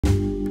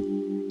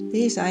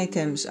These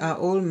items are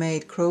all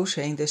made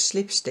crocheting the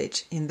slip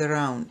stitch in the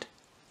round.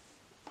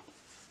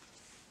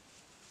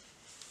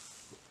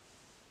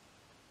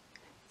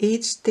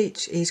 Each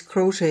stitch is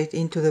crocheted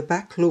into the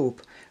back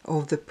loop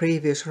of the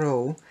previous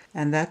row,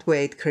 and that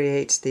way it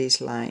creates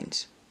these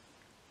lines.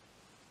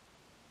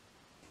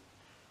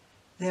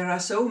 There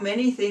are so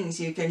many things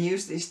you can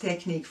use this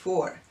technique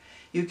for.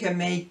 You can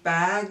make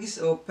bags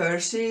or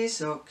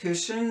purses or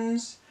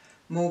cushions,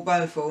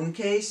 mobile phone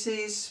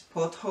cases,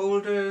 pot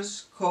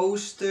holders,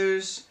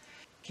 coasters,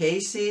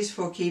 cases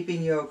for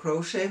keeping your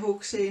crochet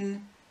hooks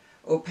in,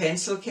 or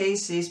pencil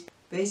cases.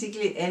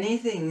 Basically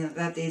anything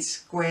that is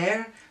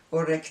square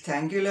or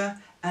rectangular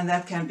and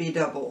that can be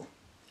double.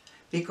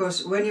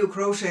 Because when you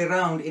crochet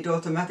round, it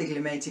automatically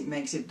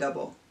makes it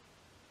double.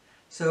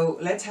 So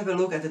let's have a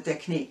look at the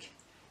technique.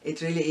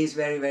 It really is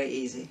very, very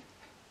easy.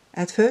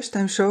 At first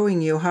I'm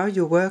showing you how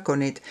you work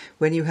on it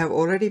when you have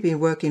already been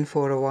working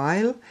for a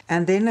while,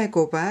 and then I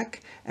go back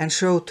and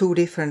show two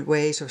different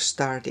ways of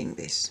starting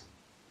this.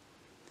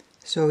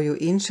 So you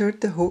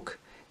insert the hook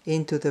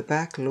into the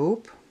back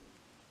loop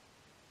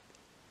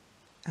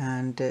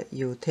and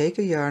you take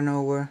a yarn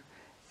over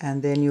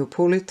and then you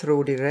pull it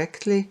through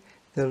directly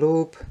the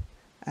loop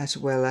as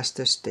well as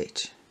the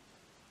stitch.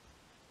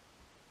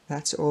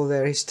 That's all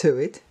there is to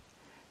it.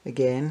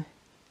 Again,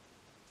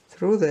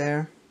 through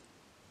there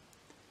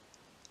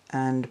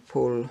and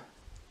pull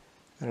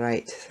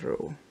right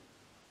through.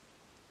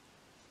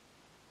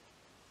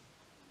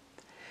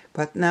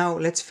 But now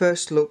let's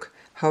first look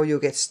how you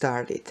get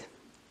started.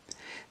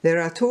 There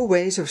are two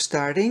ways of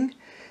starting,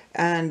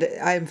 and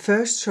I'm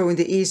first showing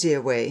the easier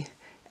way,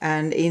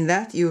 and in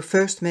that you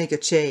first make a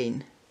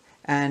chain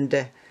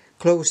and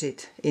close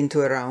it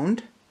into a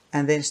round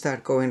and then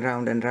start going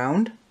round and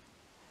round.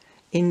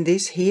 In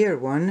this here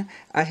one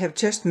I have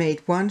just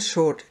made one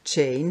short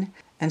chain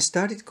and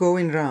started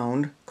going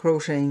round,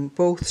 crocheting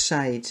both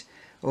sides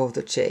of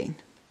the chain.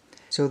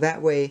 So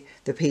that way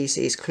the piece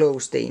is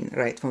closed in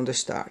right from the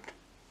start.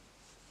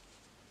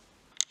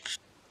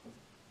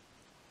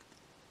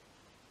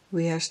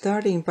 We are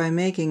starting by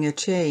making a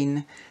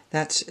chain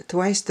that's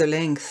twice the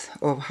length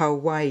of how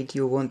wide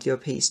you want your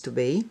piece to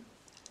be.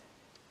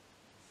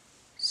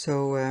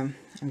 So I'm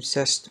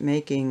just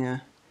making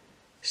a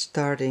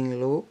starting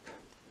loop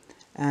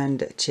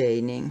and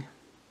chaining.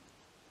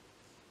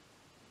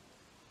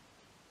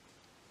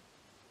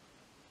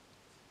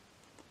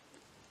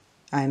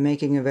 I'm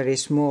making a very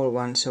small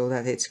one so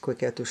that it's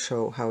quicker to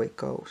show how it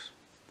goes.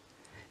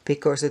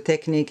 Because the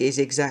technique is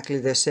exactly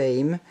the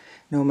same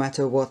no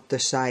matter what the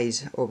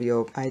size of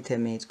your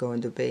item is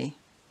going to be.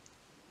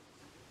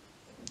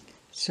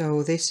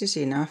 So this is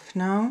enough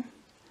now,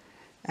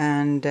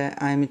 and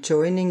I'm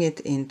joining it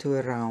into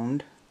a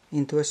round,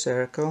 into a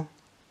circle,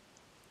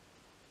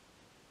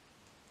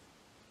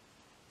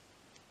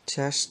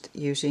 just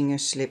using a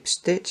slip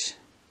stitch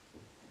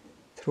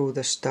through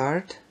the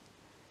start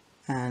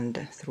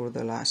and through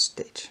the last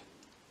stitch.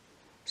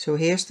 So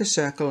here's the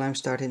circle I'm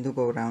starting to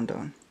go round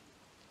on.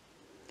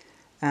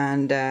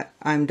 And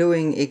I'm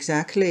doing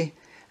exactly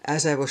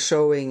as I was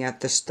showing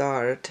at the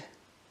start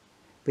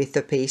with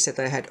the piece that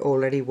I had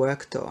already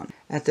worked on.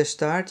 At the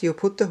start you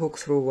put the hook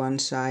through one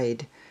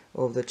side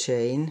of the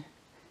chain,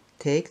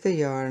 take the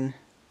yarn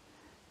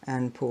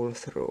and pull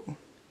through.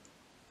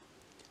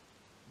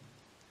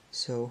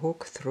 So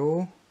hook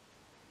through,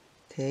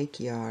 take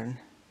yarn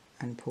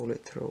and pull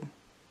it through.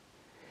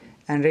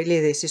 And really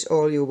this is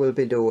all you will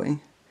be doing.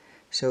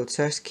 So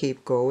just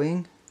keep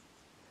going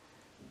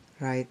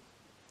right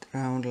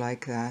round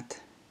like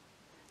that,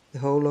 the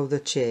whole of the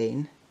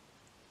chain.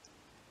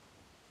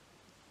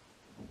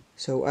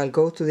 So I'll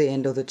go to the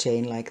end of the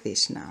chain like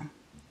this now.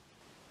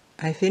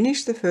 I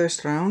finished the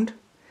first round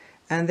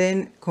and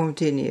then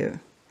continue.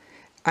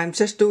 I'm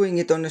just doing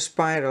it on a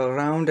spiral,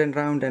 round and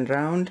round and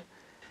round.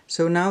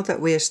 So now that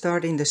we are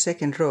starting the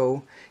second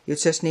row, you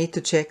just need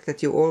to check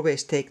that you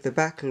always take the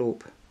back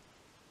loop.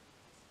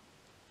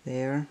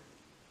 There.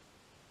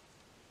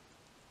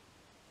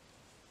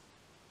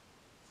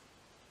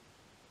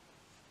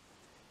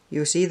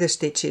 You see the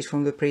stitches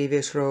from the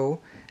previous row,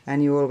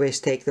 and you always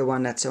take the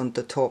one that's on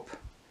the top,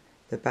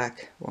 the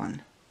back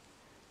one,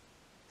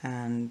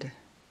 and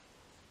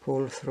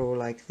pull through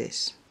like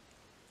this.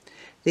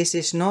 This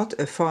is not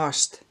a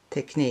fast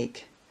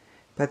technique,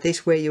 but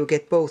this way you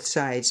get both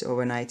sides of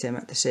an item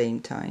at the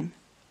same time.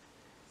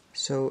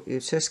 So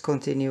you just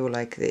continue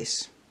like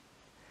this.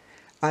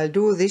 I'll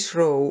do this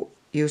row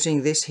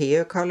using this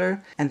here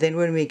color, and then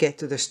when we get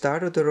to the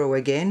start of the row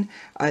again,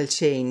 I'll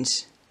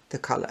change the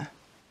color.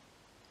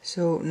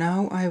 So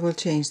now I will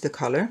change the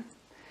color.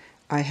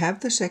 I have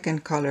the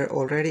second color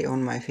already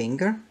on my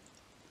finger,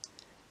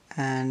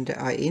 and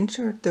I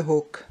insert the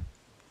hook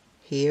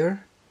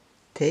here,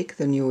 take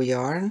the new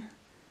yarn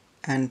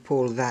and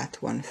pull that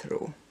one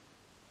through.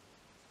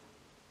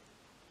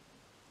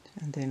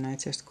 And then I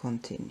just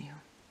continue.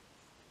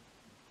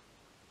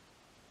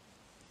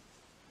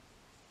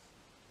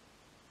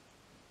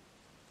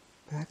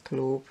 Back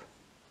loop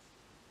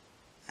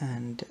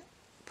and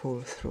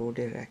pull through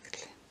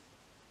directly.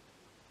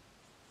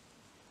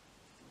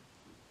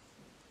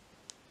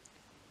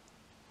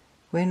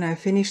 When I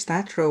finish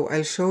that row,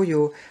 I'll show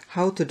you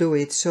how to do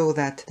it so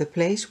that the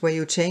place where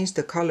you change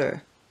the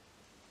color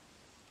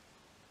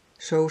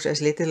shows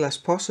as little as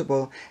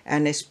possible,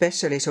 and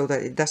especially so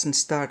that it doesn't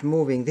start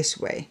moving this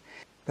way,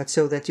 but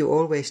so that you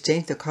always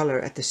change the color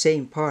at the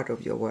same part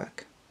of your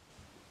work.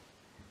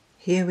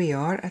 Here we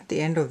are at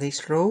the end of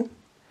this row,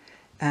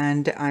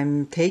 and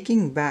I'm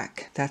taking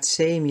back that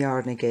same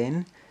yarn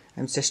again.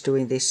 I'm just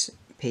doing this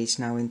piece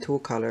now in 2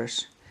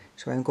 colors.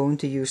 So I'm going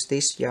to use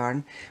this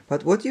yarn,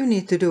 but what you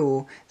need to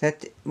do,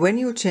 that when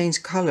you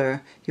change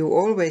color, you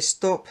always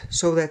stop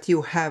so that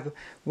you have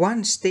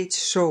 1 stitch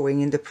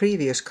showing in the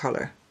previous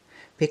color.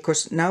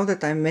 Because now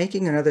that I'm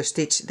making another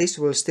stitch, this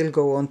will still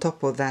go on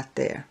top of that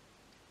there.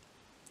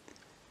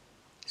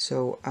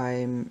 So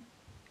I'm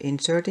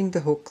inserting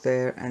the hook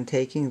there and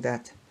taking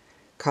that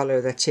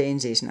color that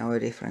changes now a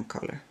different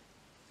color.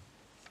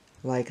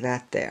 Like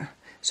that there.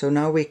 So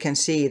now we can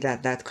see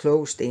that that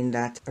closed in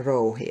that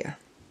row here.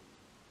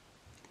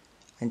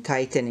 And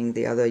tightening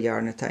the other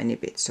yarn a tiny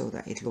bit so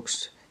that it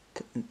looks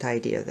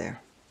tidier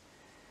there.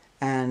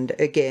 And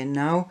again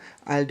now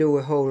I'll do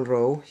a whole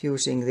row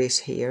using this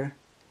here.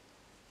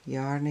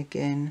 Yarn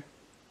again.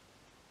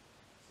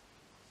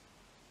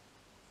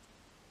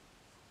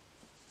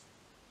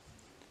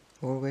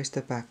 Always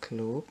the back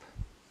loop.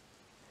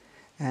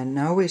 And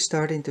now we're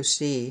starting to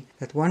see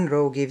that 1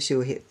 row gives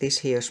you this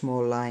here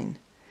small line.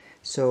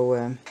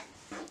 So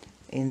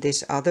in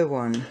this other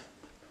one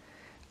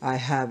I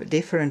have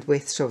different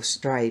widths of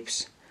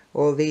stripes.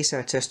 All these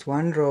are just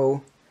 1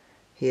 row.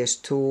 Here's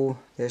 2,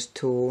 there's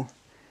 2,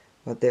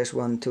 but there's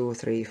 1, 2,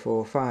 3,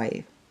 4,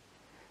 5.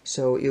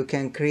 So you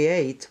can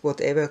create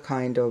whatever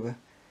kind of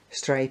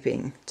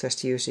striping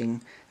just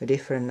using a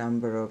different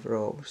number of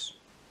rows.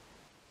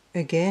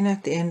 Again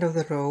at the end of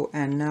the row,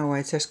 and now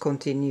I just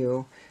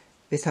continue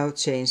without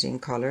changing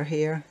color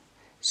here.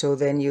 So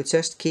then you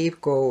just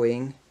keep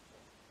going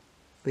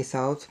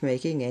without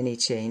making any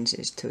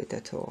changes to it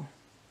at all.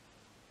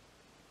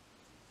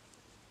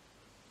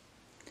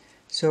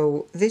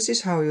 So this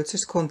is how you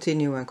just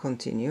continue and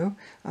continue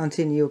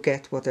until you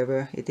get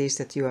whatever it is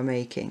that you are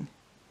making.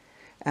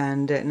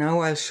 And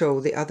now I'll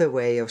show the other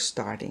way of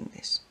starting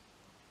this.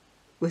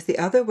 With the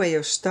other way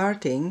of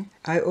starting,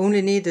 I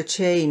only need a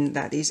chain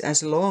that is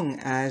as long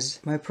as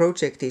my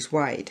project is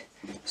wide.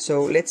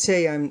 So let's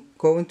say I'm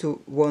going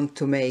to want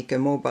to make a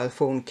mobile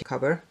phone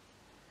cover.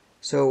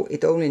 So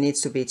it only needs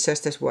to be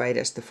just as wide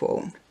as the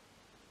phone.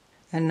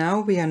 And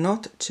now we are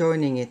not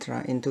joining it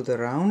into the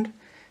round,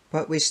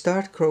 but we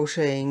start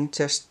crocheting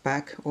just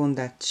back on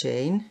that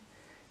chain,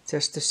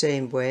 just the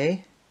same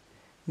way,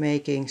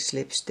 making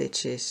slip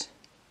stitches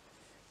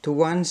to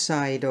one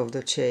side of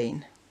the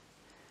chain,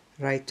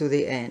 right to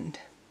the end.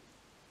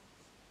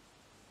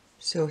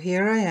 So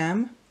here I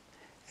am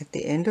at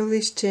the end of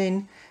this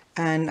chain,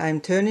 and I'm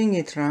turning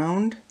it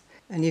round,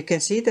 and you can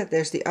see that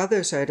there's the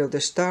other side of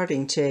the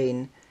starting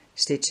chain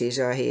stitches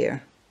are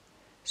here.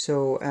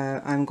 So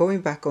I'm going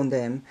back on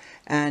them,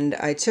 and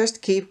I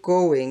just keep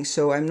going,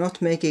 so I'm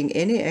not making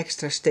any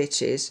extra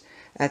stitches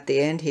at the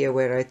end here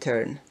where I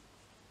turn.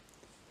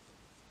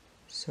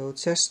 So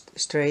just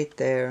straight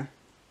there,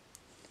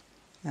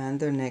 and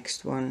the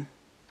next one,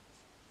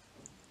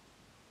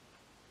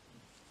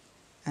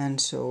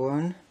 and so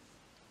on,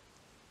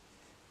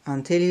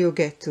 until you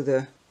get to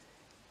the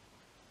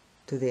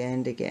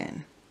end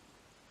again,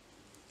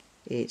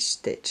 each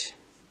stitch.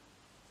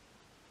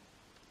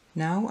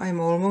 Now I'm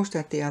almost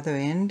at the other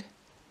end,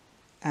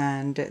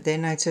 and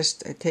then I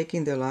just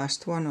taking the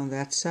last one on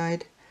that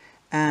side,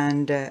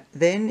 and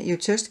then you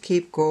just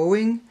keep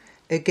going,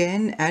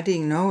 again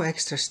adding no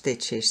extra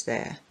stitches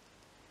there.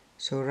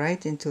 So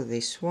right into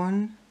this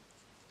one,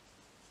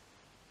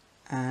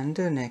 and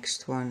the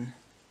next one,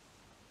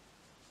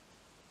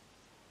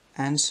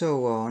 and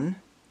so on,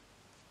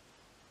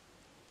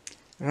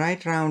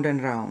 right round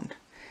and round.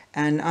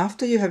 And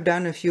after you have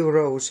done a few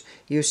rows,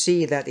 you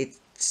see that it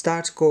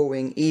starts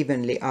going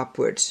evenly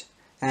upwards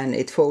and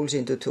it folds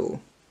into 2.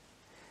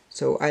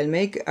 So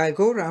I'll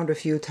go around a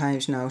few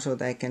times now so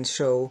that I can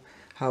show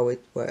how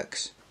it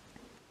works.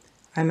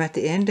 I'm at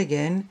the end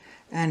again,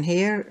 and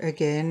here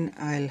again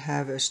I'll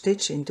have a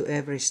stitch into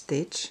every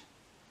stitch.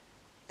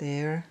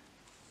 There,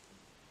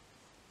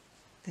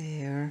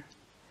 there.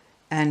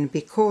 And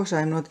because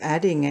I'm not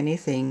adding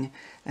anything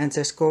and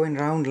just going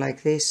round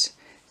like this,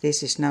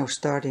 this is now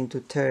starting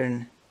to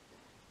turn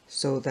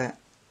so that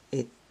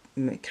it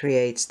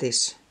creates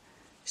this,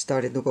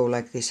 starting to go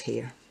like this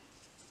here,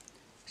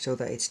 so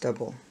that it's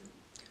double.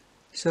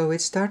 So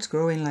it starts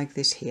growing like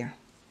this here.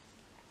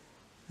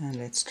 And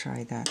let's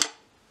try that.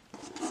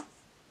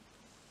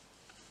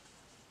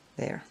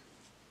 There.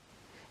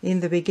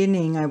 In the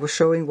beginning I was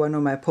showing one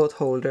of my pot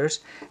holders,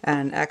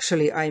 and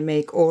actually I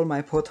make all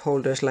my pot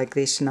holders like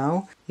this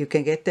now. You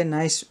can get the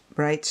nice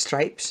bright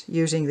stripes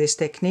using this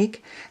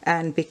technique,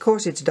 and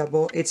because it's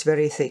double, it's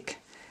very thick.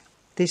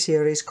 This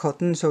here is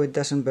cotton, so it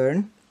doesn't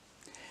burn.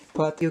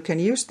 But you can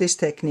use this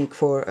technique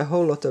for a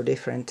whole lot of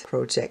different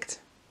projects.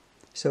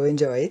 So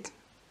enjoy it.